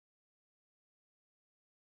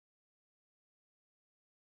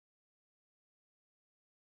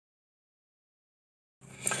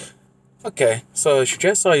Okay, so as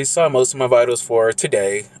you saw most of my vitals for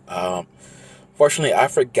today. Fortunately, I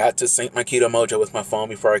forgot to sync my Keto Mojo with my phone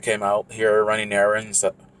before I came out here running errands.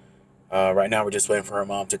 Right now, we're just waiting for her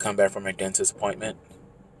mom to come back from her dentist appointment.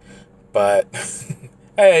 But,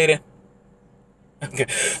 hey, Aiden. Okay,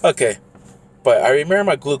 okay. But I remember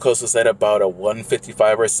my glucose was at about a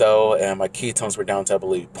 155 or so, and my ketones were down to, I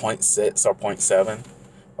believe, zero point 0.6 or zero point 0.7,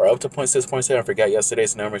 or up to 0.6, 0.7. I forgot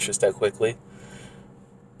yesterday's numbers just that quickly.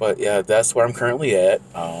 But yeah, that's where I'm currently at.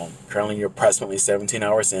 Currently, approximately 17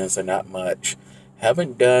 hours in, so not much.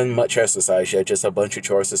 Haven't done much exercise yet, just a bunch of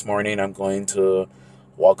chores this morning. I'm going to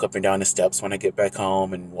walk up and down the steps when I get back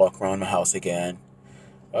home and walk around the house again.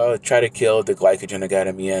 Try to kill the glycogen I got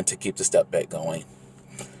in me in to keep the step back going.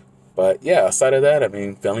 But yeah, outside of that, I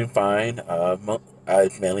mean, feeling fine. I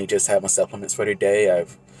mainly just had my supplements for the day.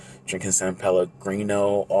 I've drinking some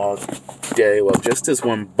Pellegrino all day. Well, just this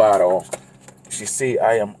one bottle. As you see,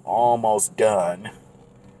 I am almost done.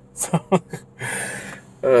 So,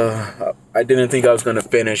 I didn't think I was going to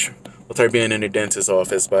finish with her being in the dentist's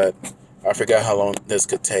office, but I forgot how long this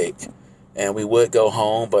could take. And we would go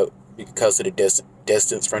home, but because of the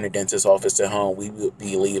distance from the dentist's office to home, we would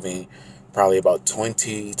be leaving probably about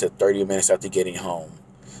 20 to 30 minutes after getting home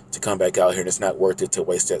to come back out here. And it's not worth it to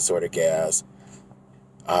waste that sort of gas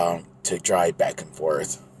to drive back and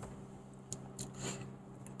forth.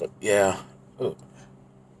 But yeah. Ooh.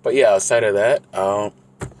 But yeah, outside of that,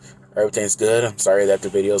 everything's good. I'm sorry that the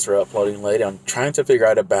videos were uploading late. I'm trying to figure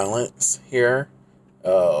out a balance here.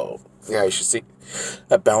 Yeah, you should see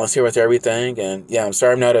a balance here with everything. And yeah, I'm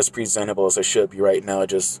sorry I'm not as presentable as I should be right now. I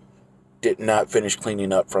just did not finish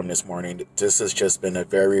cleaning up from this morning. This has just been a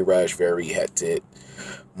very rushed, very hectic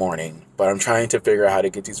morning. But I'm trying to figure out how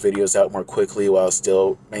to get these videos out more quickly while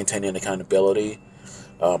still maintaining accountability.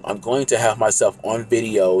 I'm going to have myself on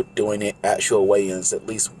video doing the actual weigh-ins at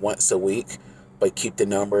least once a week, but keep the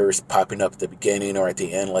numbers popping up at the beginning or at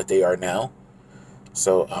the end like they are now.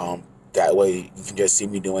 So that way you can just see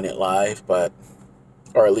me doing it live, but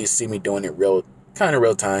or at least see me doing it real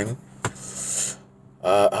time.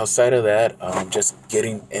 Outside of that, just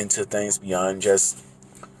getting into things beyond just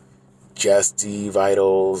the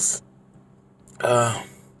vitals.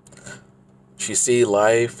 You see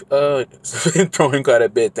life been throwing quite a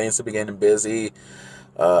bit. Things have been getting busy.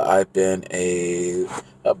 I've been a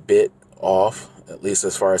bit off, at least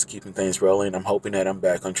as far as keeping things rolling. I'm hoping that I'm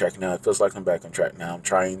back on track now. It feels like I'm back on track now. I'm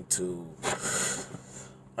trying to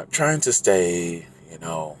stay,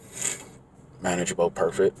 manageable,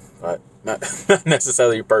 perfect, but not not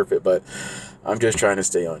necessarily perfect, but I'm just trying to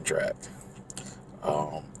stay on track.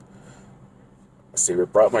 Um, let's see, we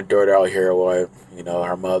brought my daughter out here while,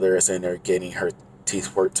 her mother is in there getting her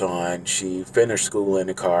teeth worked on. She finished school in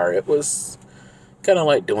the car. It was kind of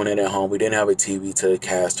like doing it at home. We didn't have a TV to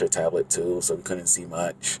cast her tablet to, so we couldn't see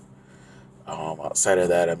much. Outside of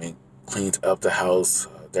that, I mean, cleaned up the house.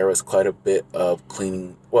 There was quite a bit of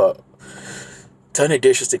cleaning. Well, ton of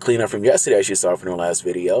dishes to clean up from yesterday, as you saw from the last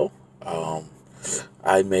video. Um,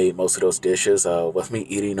 I made most of those dishes. With me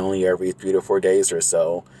eating only every 3 to 4 days or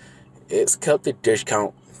so, it's kept the dish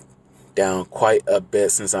count down quite a bit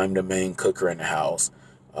since I'm the main cooker in the house.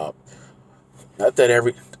 Uh, not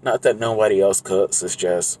that not that nobody else cooks. It's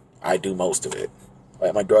just I do most of it.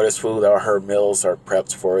 Like my daughter's food, all her meals are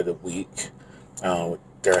prepped for the week.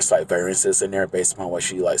 There are slight variances in there based upon what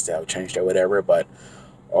she likes to have changed or whatever, but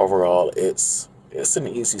overall, it's an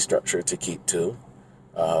easy structure to keep to.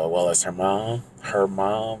 Well as her mom,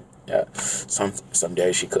 yeah. Some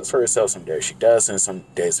days she cooks for herself, some days she doesn't, some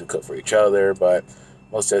days we cook for each other, but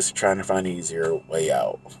most days trying to find an easier way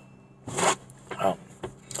out. Um,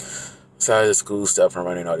 Besides the school stuff, I'm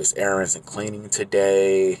running all these errands and cleaning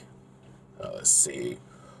today. Let's see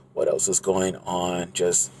what else is going on.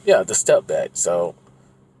 Just yeah, the step back. So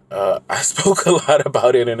I spoke a lot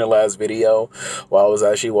about it in the last video while I was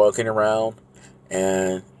actually walking around,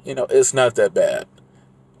 and it's not that bad.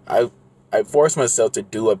 I I forced myself to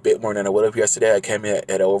do a bit more than I would have yesterday. I came in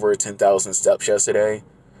at over 10,000 steps yesterday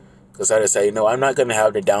because I just say, no, I'm not going to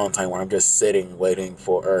have the downtime where I'm just sitting waiting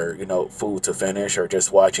for food to finish or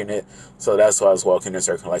just watching it. So that's why I was walking in a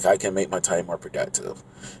circle. Like I can make my time more productive.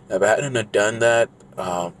 If I hadn't have done that,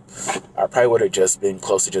 I probably would have just been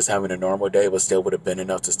close to just having a normal day, but still would have been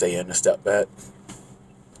enough to stay in the step back.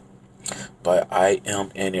 But I am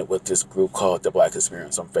in it with this group called The Black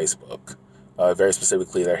Experience on Facebook. Very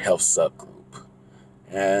specifically, their health subgroup.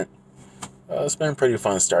 And it's been a pretty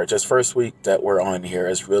fun start. Just first week that we're on here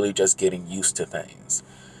is really just getting used to things.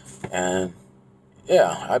 And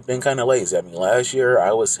yeah, I've been kind of lazy. I mean, last year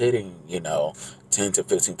I was hitting, 10 to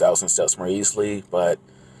 15,000 steps more easily. But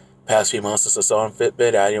Past few months since I saw on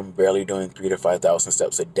Fitbit, I am barely doing 3,000 to 5,000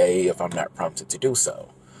 steps a day if I'm not prompted to do so.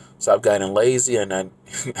 So I've gotten lazy, and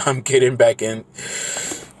I'm getting back on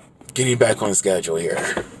schedule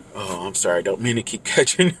here. Oh, I'm sorry. I don't mean to keep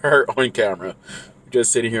catching her on camera.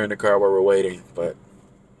 Just sitting here in the car while we're waiting, but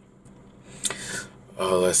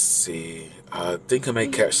let's see. I think I may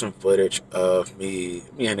catch some footage of me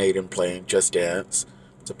and Aiden playing Just Dance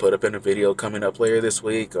to put up in a video coming up later this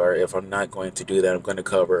week. Or if I'm not going to do that, I'm going to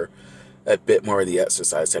cover a bit more of the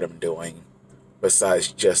exercise that I'm doing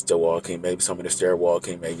besides just the walking. Maybe some of the stair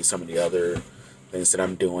walking, maybe some of the other things that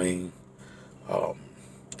I'm doing. Um,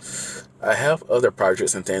 I have other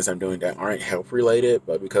projects and things I'm doing that aren't health related,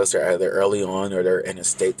 but because they're either early on or they're in a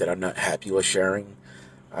state that I'm not happy with sharing,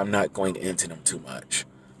 I'm not going into them too much.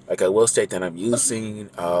 Like I will state that I'm using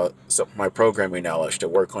some of my programming knowledge to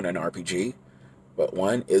work on an RPG, but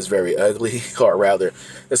one is very ugly, or rather,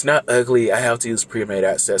 it's not ugly. I have to use pre-made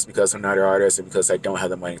assets because I'm not an artist and because I don't have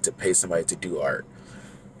the money to pay somebody to do art.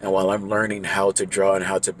 And while I'm learning how to draw and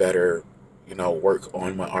how to better, work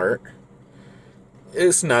on my art,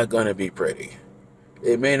 it's not going to be pretty.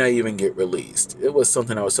 It may not even get released. It was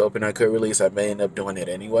something I was hoping I could release. I may end up doing it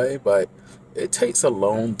anyway, but it takes a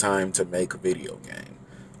long time to make a video game,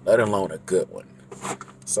 let alone a good one.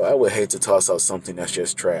 So I would hate to toss out something that's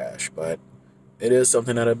just trash, but it is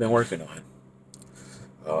something that I've been working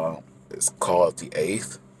on. It's called The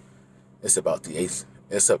Eighth. It's about the eighth.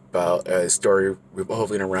 It's about a story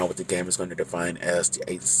revolving around what the game is going to define as the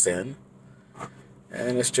eighth sin.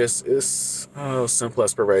 And it's simple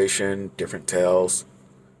exploration, different tales.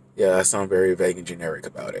 Yeah, I sound very vague and generic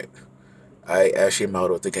about it. I actually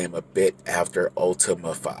modeled the game a bit after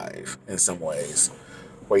Ultima 5 in some ways,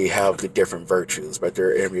 where you have the different virtues, but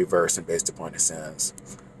they're in reverse and based upon the sins.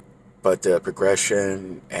 But the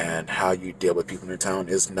progression and how you deal with people in the town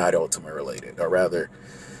is not Ultima related, or rather,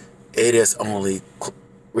 it is only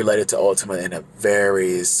related to Ultima in a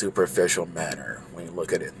very superficial manner when you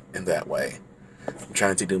look at it in that way. I'm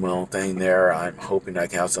trying to do my own thing there. I'm hoping I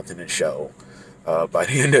can have something to show by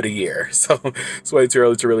the end of the year. So it's way too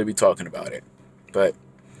early to really be talking about it. But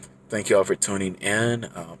thank you all for tuning in.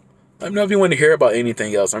 Let me know if you want to hear about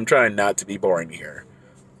anything else. I'm trying not to be boring here.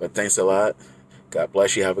 But thanks a lot. God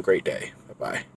bless you. Have a great day. Bye-bye.